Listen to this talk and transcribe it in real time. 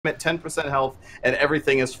at 10% health and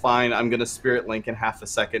everything is fine. I'm going to Spirit Link in half a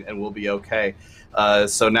second and we'll be okay.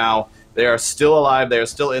 So now they are still alive. They are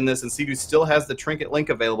still in this, and Sea-Doo still has the Trinket Link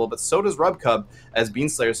available, but so does Rubcub, as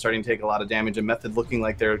Beanslayer is starting to take a lot of damage, and Method looking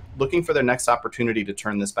like they're looking for their next opportunity to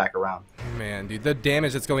turn this back around. Man, dude, the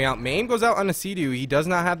damage that's going out. Maim goes out on a Sea-Doo. He does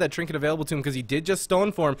not have that Trinket available to him because he did just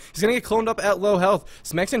Stone Form. He's going to get cloned up at low health.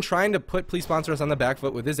 Smexxin trying to put Please Sponsor Us on the back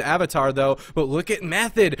foot with his avatar, though, but look at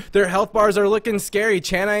Method. Their health bars are looking scary.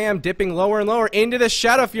 Chanayam dipping lower and lower into the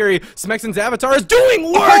Shadow Fury. Smexxin's avatar is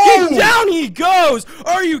doing work, and down he goes!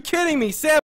 Are you kidding me? Sam